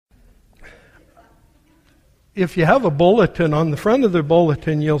if you have a bulletin, on the front of the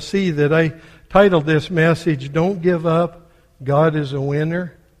bulletin, you'll see that I titled this message, Don't Give Up, God is a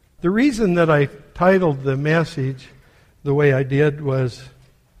Winner. The reason that I titled the message the way I did was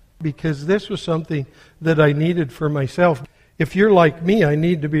because this was something that I needed for myself. If you're like me, I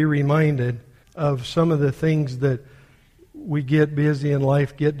need to be reminded of some of the things that we get busy in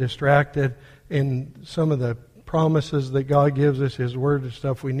life, get distracted, and some of the promises that God gives us, His Word and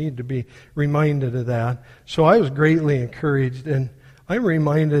stuff, we need to be reminded of that. So I was greatly encouraged, and I'm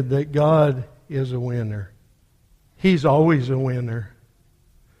reminded that God is a winner. He's always a winner.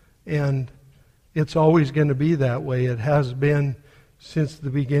 And it's always going to be that way. It has been since the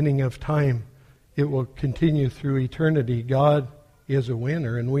beginning of time. It will continue through eternity. God is a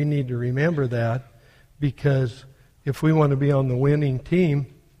winner, and we need to remember that, because if we want to be on the winning team,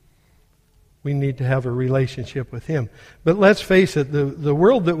 we need to have a relationship with Him. But let's face it, the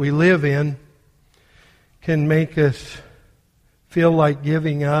world that we live in can make us feel like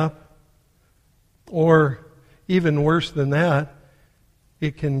giving up, or even worse than that,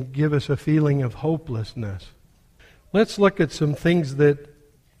 it can give us a feeling of hopelessness. Let's look at some things that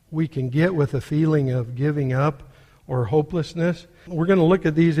we can get with a feeling of giving up or hopelessness. We're going to look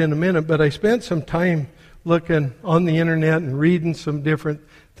at these in a minute, but I spent some time looking on the internet and reading some different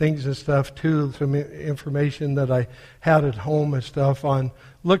things and stuff too, some information that I had at home and stuff on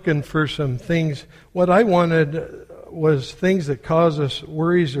looking for some things. What I wanted was things that cause us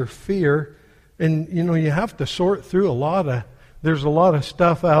worries or fear. And, you have to sort through there's a lot of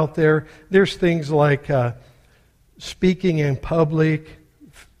stuff out there. There's things like speaking in public,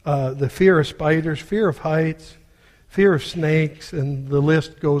 the fear of spiders, fear of heights, fear of snakes, and the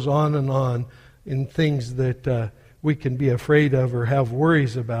list goes on in things that we can be afraid of or have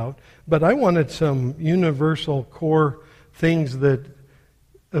worries about. But I wanted some universal core things that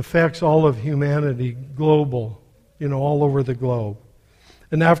affects all of humanity, global, all over the globe.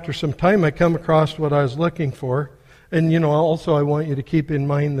 And after some time, I come across what I was looking for. And, also I want you to keep in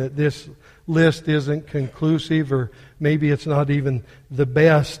mind that this list isn't conclusive, or maybe it's not even the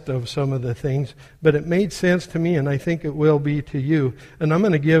best of some of the things, but it made sense to me, and I think it will be to you. And I'm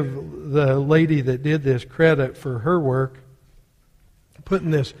going to give the lady that did this credit for her work,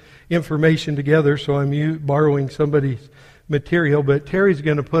 putting this information together, so I'm borrowing somebody's material, but Terry's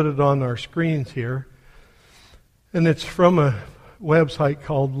going to put it on our screens here. And it's from a website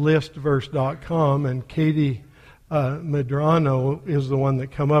called listverse.com, and Katie Medrano is the one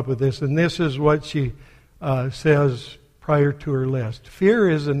that come up with this, and this is what she says prior to her list.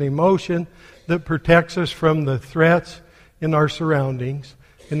 Fear is an emotion that protects us from the threats in our surroundings,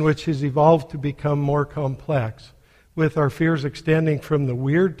 and which has evolved to become more complex, with our fears extending from the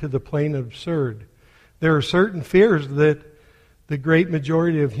weird to the plain absurd. There are certain fears that the great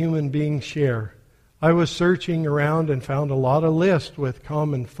majority of human beings share. I was searching around and found a lot of lists with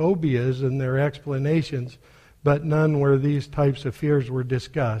common phobias and their explanations, but none where these types of fears were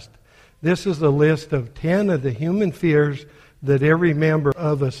discussed. This is a list of 10 of the human fears that every member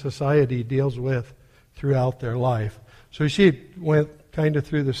of a society deals with throughout their life. So she went kind of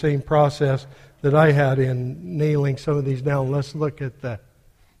through the same process that I had in nailing some of these down. Let's look at the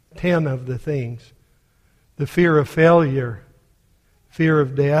 10 of the things. The fear of failure, fear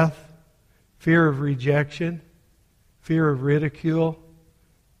of death, fear of rejection, fear of ridicule,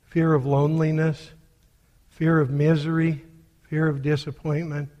 fear of loneliness, fear of misery, fear of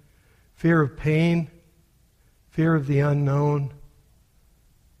disappointment, fear of pain, fear of the unknown,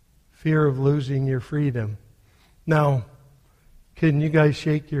 fear of losing your freedom. Now, can you guys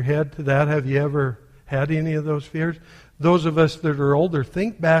shake your head to that? Have you ever had any of those fears? Those of us that are older,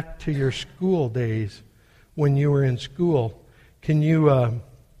 think back to your school days when you were in school. Can you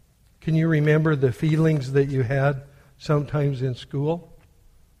remember the feelings that you had sometimes in school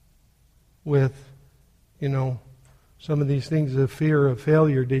with, some of these things, the fear of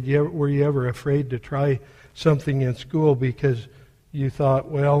failure? Were you ever afraid to try something in school because you thought,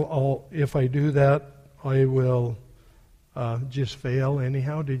 well, if I do that, I will just fail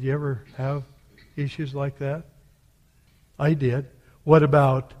anyhow? Did you ever have issues like that? I did. What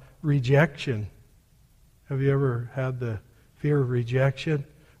about rejection? Have you ever had the fear of rejection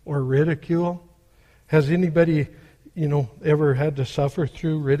or ridicule? Has anybody, ever had to suffer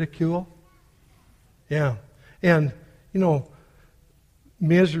through ridicule? Yeah. And,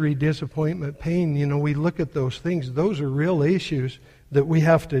 misery, disappointment, pain, we look at those things. Those are real issues that we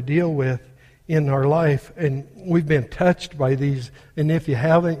have to deal with in our life. And we've been touched by these. And if you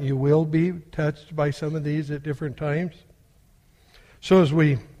haven't, you will be touched by some of these at different times. So as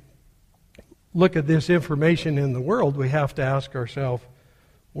we look at this information in the world, we have to ask ourselves,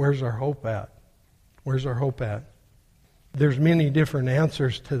 where's our hope at? Where's our hope at? There's many different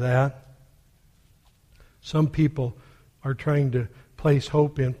answers to that. Some people are trying to place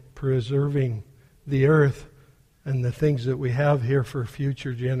hope in preserving the earth and the things that we have here for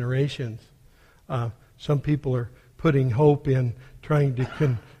future generations. Some people are putting hope in trying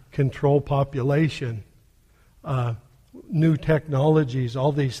to control population, new technologies,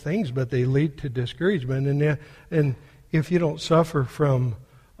 all these things, but they lead to discouragement. And if you don't suffer from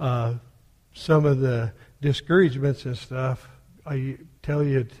some of the discouragements and stuff, I tell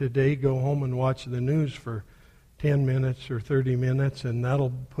you today, go home and watch the news for 10 minutes or 30 minutes, and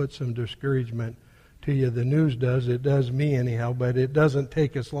that'll put some discouragement to you. The news does. It does me anyhow, but it doesn't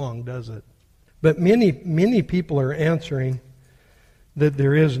take us long, does it? But many people are answering that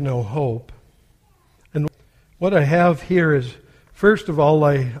there is no hope. And what I have here is, first of all,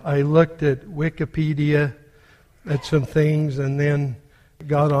 I looked at Wikipedia at some things, and then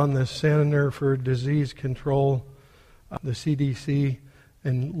got on the Center for Disease Control, the CDC,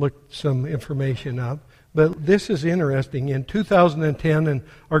 and looked some information up. But this is interesting. In 2010, and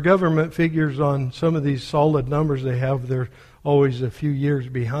our government figures on some of these solid numbers they have, they're always a few years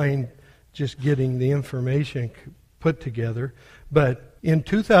behind just getting the information put together. But in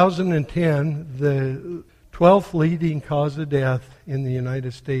 2010, the 12th leading cause of death in the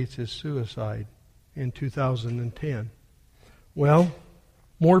United States is suicide in 2010. Well,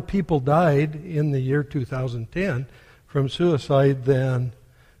 more people died in the year 2010 from suicide than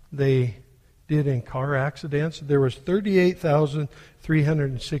they did in car accidents. There was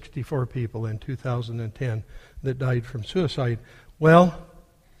 38,364 people in 2010 that died from suicide. Well,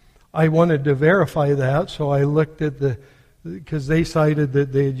 I wanted to verify that, so I looked at because they cited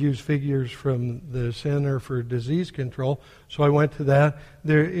that they had used figures from the Center for Disease Control, so I went to that.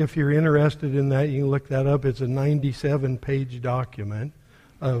 There, if you're interested in that, you can look that up. It's a 97-page document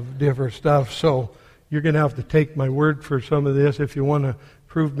of different stuff, so you're going to have to take my word for some of this. If you want to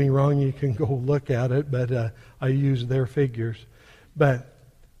prove me wrong, you can go look at it, but I use their figures. But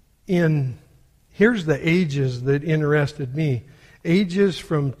here's the ages that interested me. Ages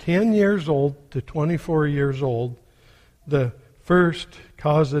from 10 years old to 24 years old, the first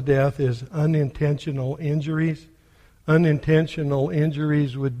cause of death is unintentional injuries. Unintentional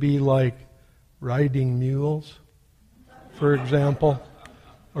injuries would be like riding mules, for example,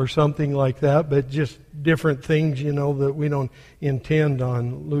 or something like that, but just different things, that we don't intend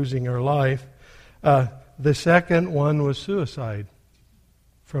on losing our life. The second one was suicide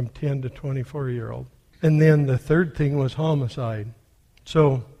from 10 to 24-year-old. And then the third thing was homicide.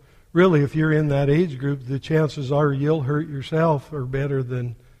 So really, if you're in that age group, the chances are you'll hurt yourself are better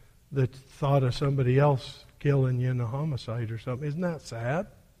than the thought of somebody else killing you in a homicide or something. Isn't that sad?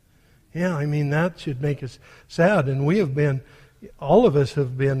 Yeah, that should make us sad. And all of us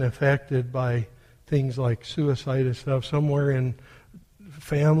have been affected by things like suicide and stuff. Somewhere in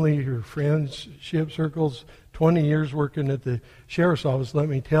family or friendship circles, 20 years working at the sheriff's office, let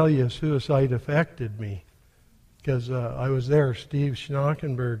me tell you, suicide affected me. Because I was there, Steve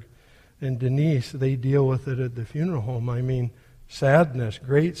Schnockenberg and Denise, they deal with it at the funeral home. Sadness,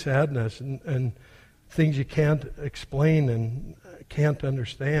 great sadness, and things you can't explain and can't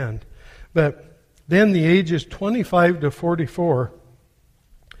understand. But then the ages 25 to 44.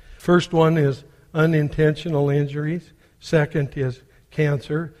 First one is unintentional injuries. Second is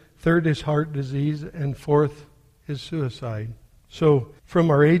cancer. Third is heart disease. And fourth is suicide. So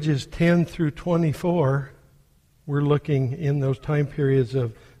from our ages 10 through 24, we're looking in those time periods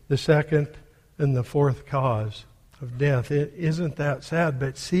of the second and the fourth cause of death. Isn't that sad?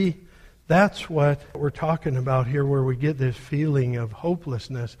 But see, that's what we're talking about here, where we get this feeling of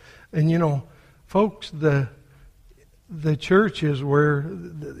hopelessness. And folks, the church is where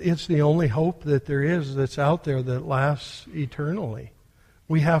it's the only hope that there is that's out there that lasts eternally.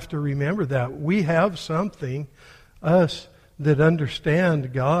 We have to remember that. We have something, us that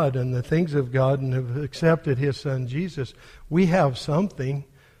understand God and the things of God and have accepted His Son Jesus. We have something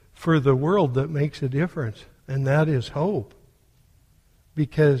for the world that makes a difference, and that is hope.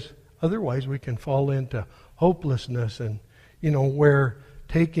 Because otherwise we can fall into hopelessness and, where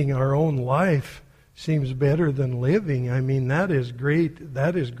taking our own life seems better than living. That is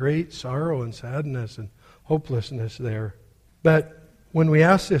great sorrow and sadness and hopelessness there. But when we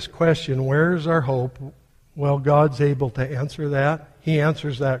ask this question, where is our hope? Well, God's able to answer that. He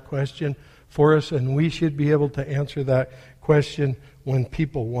answers that question for us, and we should be able to answer that question when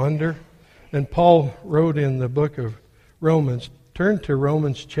people wonder. And Paul wrote in the book of Romans, turn to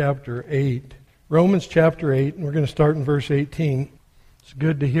Romans chapter 8. Romans chapter 8, and we're going to start in verse 18. It's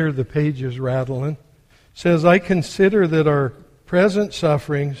good to hear the pages rattling. It says, I consider that our present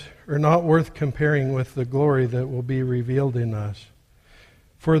sufferings are not worth comparing with the glory that will be revealed in us.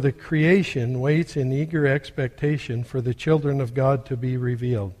 For the creation waits in eager expectation for the children of God to be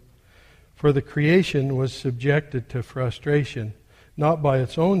revealed. For the creation was subjected to frustration, not by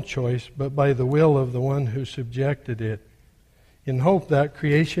its own choice, but by the will of the one who subjected it, in hope that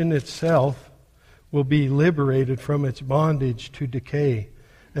creation itself will be liberated from its bondage to decay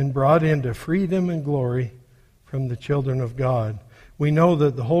and brought into freedom and glory from the children of God. We know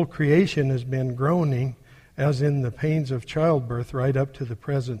that the whole creation has been groaning as in the pains of childbirth right up to the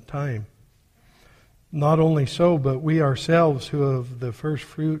present time. Not only so, but we ourselves who have the first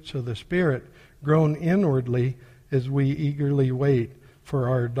fruits of the Spirit groan inwardly as we eagerly wait for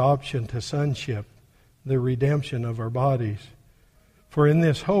our adoption to sonship, the redemption of our bodies. For in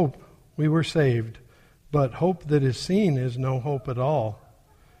this hope we were saved, but hope that is seen is no hope at all.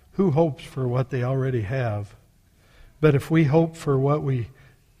 Who hopes for what they already have? But if we hope for what we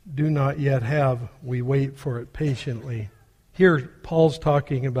do not yet have, we wait for it patiently. Here Paul's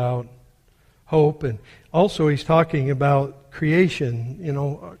talking about hope, and also he's talking about creation. You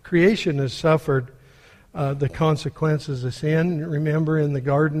know, creation has suffered the consequences of sin. Remember, in the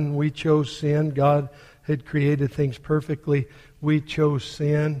garden, we chose sin. God had created things perfectly. We chose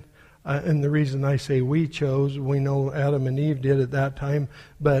sin. And the reason I say we chose, we know Adam and Eve did at that time,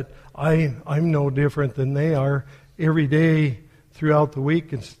 but I'm no different than they are. Every day throughout the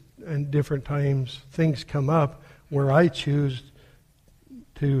week and different times, things come up where I choose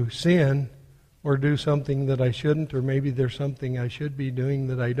to sin or do something that I shouldn't, or maybe there's something I should be doing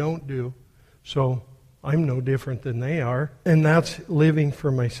that I don't do. So I'm no different than they are. And that's living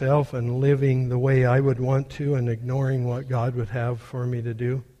for myself and living the way I would want to and ignoring what God would have for me to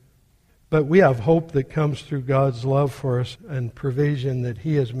do. But we have hope that comes through God's love for us and provision that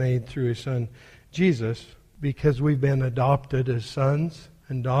He has made through His Son, Jesus, because we've been adopted as sons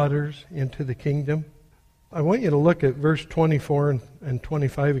and daughters into the kingdom. I want you to look at verse 24 and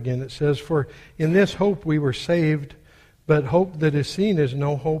 25 again. It says, "For in this hope we were saved, but hope that is seen is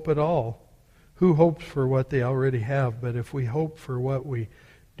no hope at all. Who hopes for what they already have? But if we hope for what we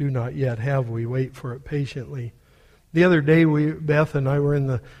do not yet have, we wait for it patiently." The other day, Beth and I were in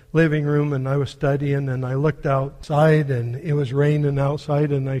the living room, and I was studying, and I looked outside, and it was raining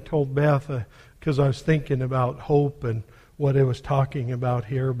outside, and I told Beth, because I was thinking about hope and what it was talking about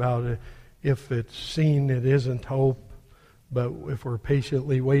here, about it. If it's seen, it isn't hope, but if we're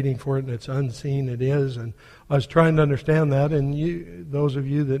patiently waiting for it and it's unseen, it is. And I was trying to understand that, and those of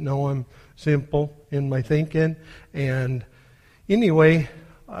you that know I'm simple in my thinking. And anyway,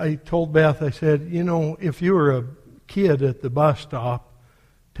 I told Beth, I said, you know, if you were a kid at the bus stop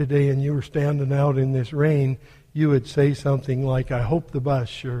today and you were standing out in this rain, you would say something like, "I hope the bus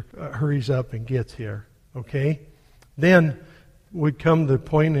sure hurries up and gets here." Okay? Then would come the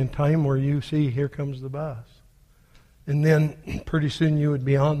point in time where you see, here comes the bus. And then pretty soon you would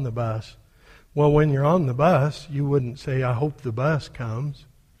be on the bus. Well, when you're on the bus, you wouldn't say, "I hope the bus comes,"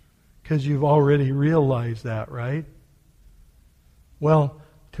 because you've already realized that, right? Well,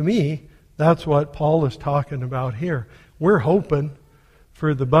 to me, that's what Paul is talking about here. We're hoping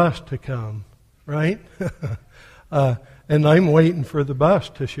for the bus to come, right? And I'm waiting for the bus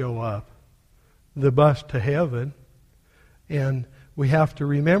to show up, the bus to heaven. And we have to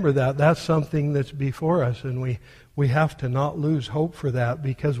remember that. That's something that's before us, and we have to not lose hope for that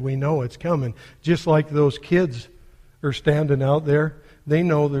because we know it's coming. Just like those kids are standing out there, they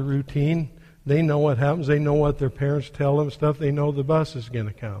know the routine. They know what happens. They know what their parents tell them, stuff. They know the bus is going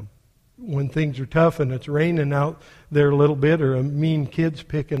to come. When things are tough and it's raining out there a little bit, or a mean kid's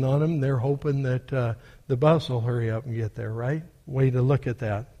picking on them, they're hoping that the bus will hurry up and get there, right? Way to look at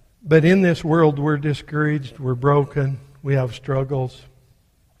that. But in this world, we're discouraged, we're broken, we have struggles.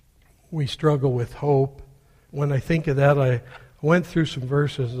 We struggle with hope. When I think of that, I went through some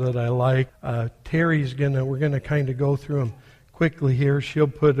verses that I like. We're going to kind of go through them quickly here. She'll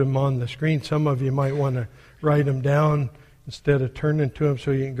put them on the screen. Some of you might want to write them down instead of turning to them so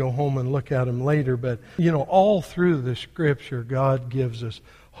you can go home and look at them later. But, you know, all through the Scripture, God gives us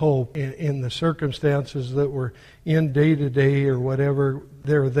hope in the circumstances that we're in day to day or whatever.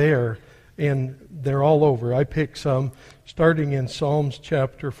 They're there, and they're all over. I picked some, starting in Psalms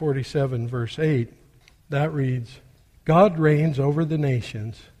chapter 47, verse 8. That reads, "God reigns over the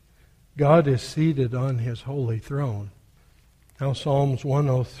nations. God is seated on His holy throne." Now Psalms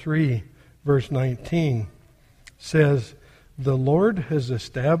 103, verse 19 says, "The Lord has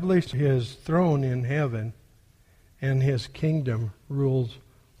established His throne in heaven, and His kingdom rules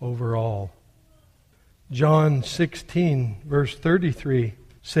over all." John 16, verse 33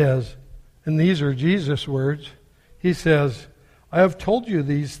 says, and these are Jesus' words, He says, I have told you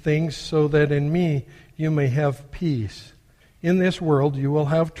these things so that in me you may have peace. In this world you will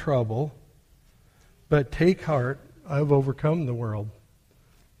have trouble, but take heart, I have overcome the world.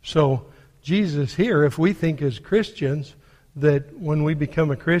 So Jesus here, if we think as Christians that when we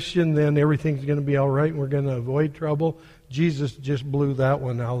become a Christian then everything's going to be all right and we're going to avoid trouble, Jesus just blew that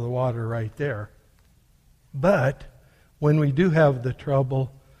one out of the water right there. But when we do have the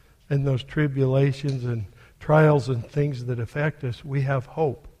trouble and those tribulations and trials and things that affect us, we have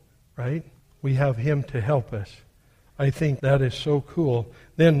hope, right? We have Him to help us. I think that is so cool.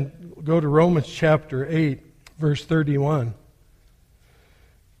 Then go to Romans chapter 8, verse 31.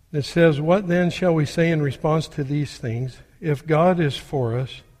 It says, "What then shall we say in response to these things? If God is for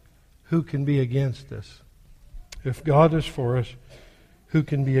us, who can be against us?" If God is for us, who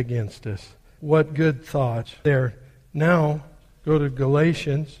can be against us? What good thoughts there. Now, go to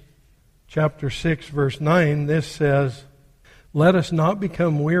Galatians chapter 6, verse 9. This says, "Let us not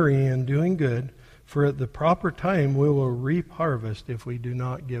become weary in doing good, for at the proper time we will reap harvest if we do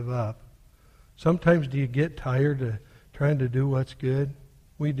not give up." Sometimes do you get tired of trying to do what's good?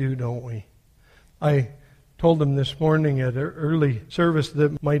 We do, don't we? I told them this morning at an early service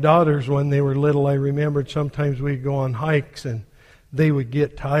that my daughters, when they were little, I remembered sometimes we'd go on hikes and they would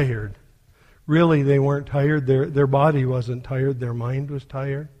get tired. Really, they weren't tired. Their body wasn't tired. Their mind was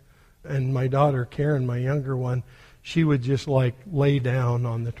tired. And my daughter, Karen, my younger one, she would just like lay down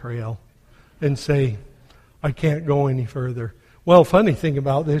on the trail and say, "I can't go any further." Well, funny thing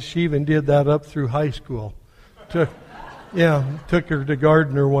about this, she even did that up through high school. Took her to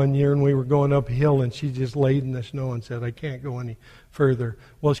Gardner one year, and we were going uphill, and she just laid in the snow and said, "I can't go any further."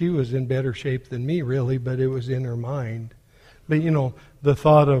 Well, she was in better shape than me, really, but it was in her mind. But, the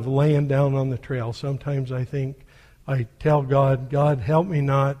thought of laying down on the trail, sometimes I think, I tell God, "God, help me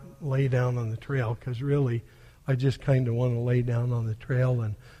not lay down on the trail," because really, I just kind of want to lay down on the trail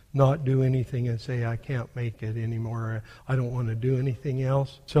and not do anything and say, "I can't make it anymore. I don't want to do anything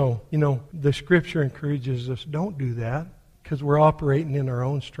else." So, the Scripture encourages us, don't do that, because we're operating in our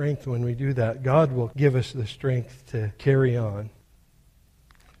own strength when we do that. God will give us the strength to carry on.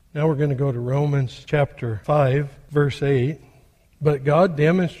 Now we're going to go to Romans chapter 5, verse 8. "But God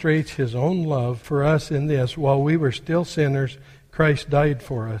demonstrates His own love for us in this: while we were still sinners, Christ died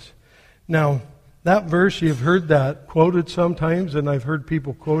for us." Now, that verse, you've heard that quoted sometimes, and I've heard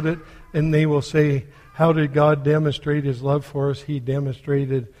people quote it, and they will say, how did God demonstrate His love for us? He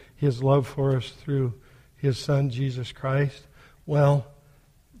demonstrated His love for us through His Son, Jesus Christ. Well,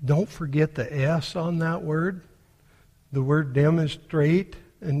 don't forget the S on that word. The word demonstrate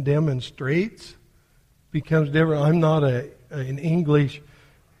and demonstrates becomes different. I'm not an English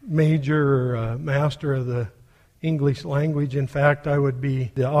major or a master of the English language. In fact, I would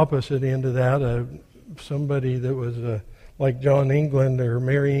be the opposite end of that. Somebody that was like John England or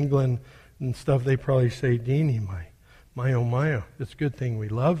Mary England and stuff, they probably say, "Deanie, my oh my, it's a good thing we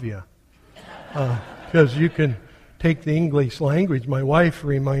love you." Because you can take the English language. My wife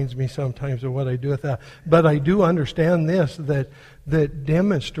reminds me sometimes of what I do with that. But I do understand this, that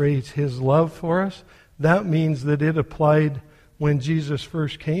demonstrates His love for us. That means that it applied when Jesus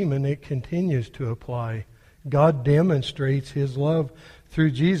first came, and it continues to apply. God demonstrates His love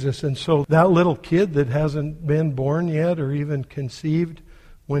through Jesus. And so that little kid that hasn't been born yet or even conceived,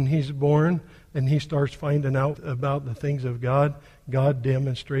 when he's born and he starts finding out about the things of God, God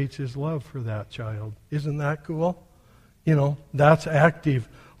demonstrates His love for that child. Isn't that cool? That's active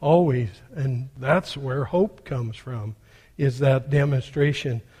always. And that's where hope comes from, is that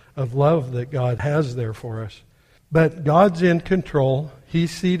demonstration of love that God has there for us. But God's in control.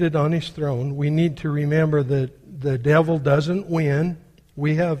 He's seated on His throne. We need to remember that the devil doesn't win.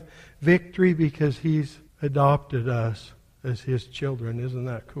 We have victory because He's adopted us as His children. Isn't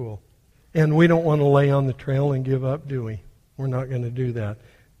that cool? And we don't want to lay on the trail and give up, do we? We're not going to do that.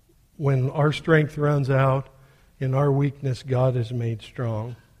 When our strength runs out, in our weakness, God is made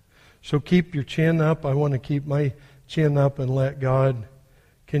strong. So keep your chin up. I want to keep my chin up and let God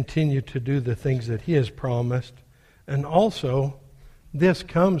continue to do the things that He has promised. And also, this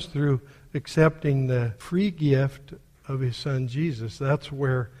comes through accepting the free gift of His Son Jesus. That's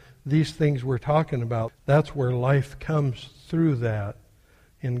where these things we're talking about, that's where life comes through that,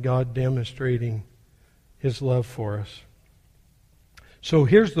 in God demonstrating His love for us. So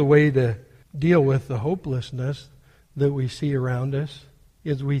here's the way to deal with the hopelessness that we see around us,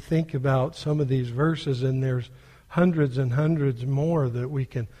 is we think about some of these verses, and there's hundreds and hundreds more that we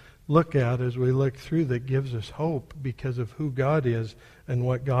can look at as we look through that gives us hope because of who God is and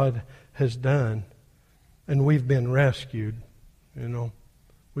what God has done. And we've been rescued,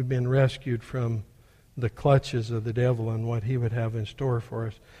 We've been rescued from the clutches of the devil and what he would have in store for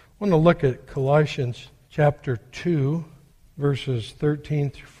us. I want to look at Colossians chapter 2, verses 13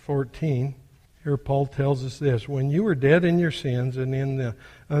 through 14. Here Paul tells us this: when you were dead in your sins and in the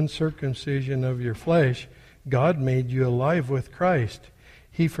uncircumcision of your flesh, God made you alive with Christ.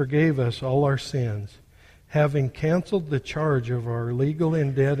 He forgave us all our sins, having canceled the charge of our legal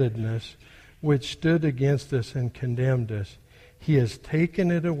indebtedness, which stood against us and condemned us. He has taken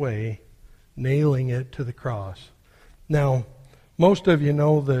it away, nailing it to the cross. Now, most of you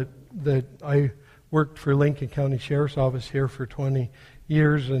know that I worked for Lincoln County Sheriff's Office here for 20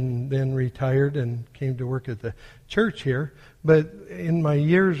 years and then retired and came to work at the church here. But in my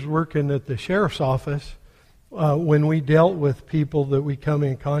years working at the Sheriff's Office, when we dealt with people that we come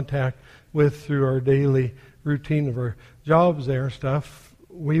in contact with through our daily routine of our jobs there and stuff,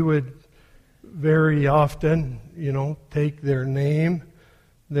 we would very often, take their name,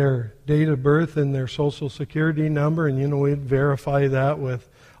 their date of birth, and their social security number, and, we'd verify that with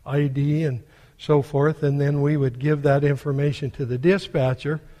ID and so forth, and then we would give that information to the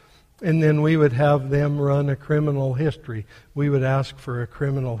dispatcher, and then we would have them run a criminal history. We would ask for a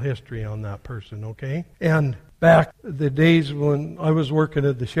criminal history on that person, okay? And back the days when I was working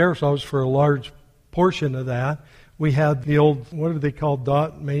at the Sheriff's Office, for a large portion of that, we had the old, what are they called,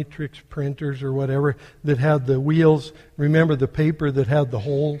 dot matrix printers or whatever, that had the wheels. Remember the paper that had the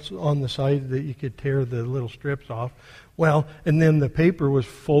holes on the side that you could tear the little strips off? Well, and then the paper was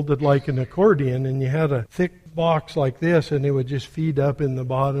folded like an accordion, and you had a thick box like this, and it would just feed up in the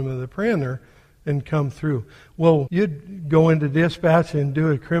bottom of the printer and come through. Well, you'd go into dispatch and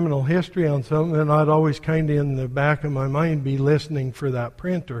do a criminal history on something, and I'd always kind of in the back of my mind be listening for that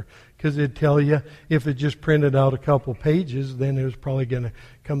printer, because it'd tell you if it just printed out a couple pages, then it was probably going to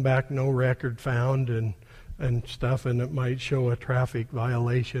come back no record found and stuff, and it might show a traffic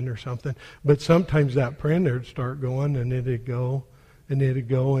violation or something. But sometimes that printer would start going, and it'd go, and it'd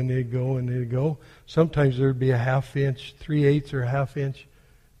go, and it'd go, and it'd go. Sometimes there'd be a half inch, 3/8 or a half inch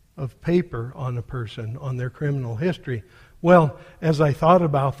of paper on a person, on their criminal history. Well, as I thought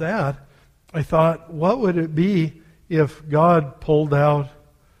about that, I thought, what would it be if God pulled out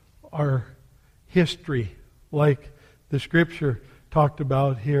our history, like the Scripture talked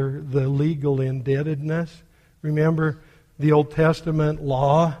about here, the legal indebtedness? Remember the Old Testament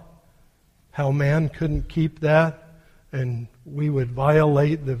law, how man couldn't keep that, and we would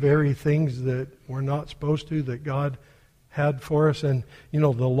violate the very things that we're not supposed to, that God had for us. And, the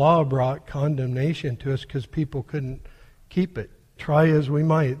law brought condemnation to us because people couldn't keep it. Try as we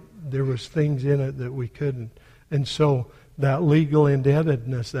might, there was things in it that we couldn't. And so that legal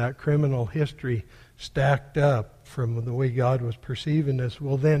indebtedness, that criminal history stacked up from the way God was perceiving us.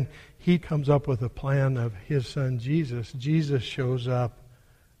 Well, then he comes up with a plan of his son Jesus. Jesus shows up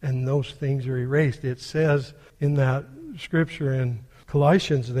and those things are erased. It says in that scripture in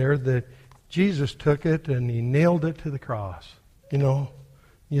Colossians there that Jesus took it and he nailed it to the cross.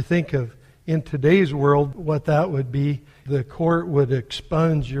 You think of in today's world what that would be. The court would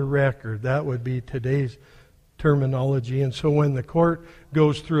expunge your record. That would be today's terminology. And so when the court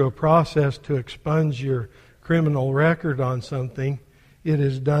goes through a process to expunge your criminal record on something, it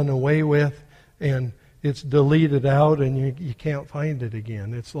is done away with and it's deleted out and you can't find it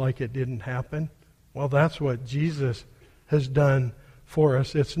again. It's like it didn't happen. Well, that's what Jesus has done for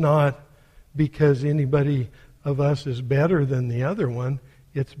us. It's not because anybody of us is better than the other one.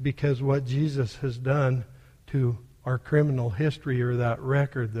 It's because what Jesus has done to our criminal history, or that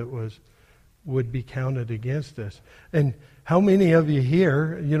record that would be counted against us. And how many of you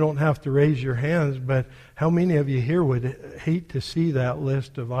here, you don't have to raise your hands, but how many of you here would hate to see that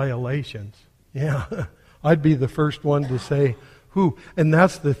list of violations? Yeah, I'd be the first one to say, who? And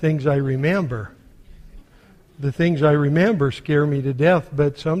that's the things I remember. The things I remember scare me to death,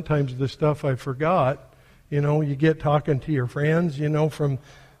 but sometimes the stuff I forgot, you get talking to your friends, from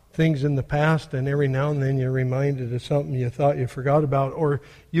things in the past, and every now and then you're reminded of something you thought you forgot about, or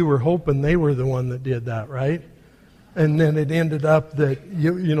you were hoping they were the one that did that, right? And then it ended up that,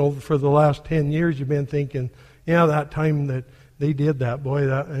 for the last 10 years you've been thinking, yeah, that time that they did that,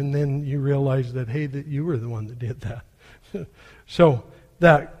 boy, and then you realize that, hey, that you were the one that did that. So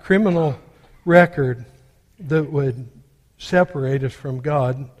that criminal record that would separate us from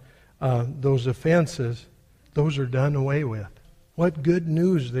God, those offenses, those are done away with. What good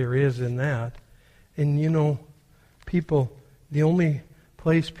news there is in that. And people, the only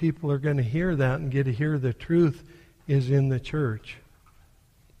place people are going to hear that and get to hear the truth is in the church.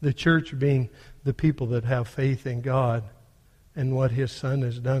 The church being the people that have faith in God and what His Son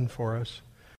has done for us.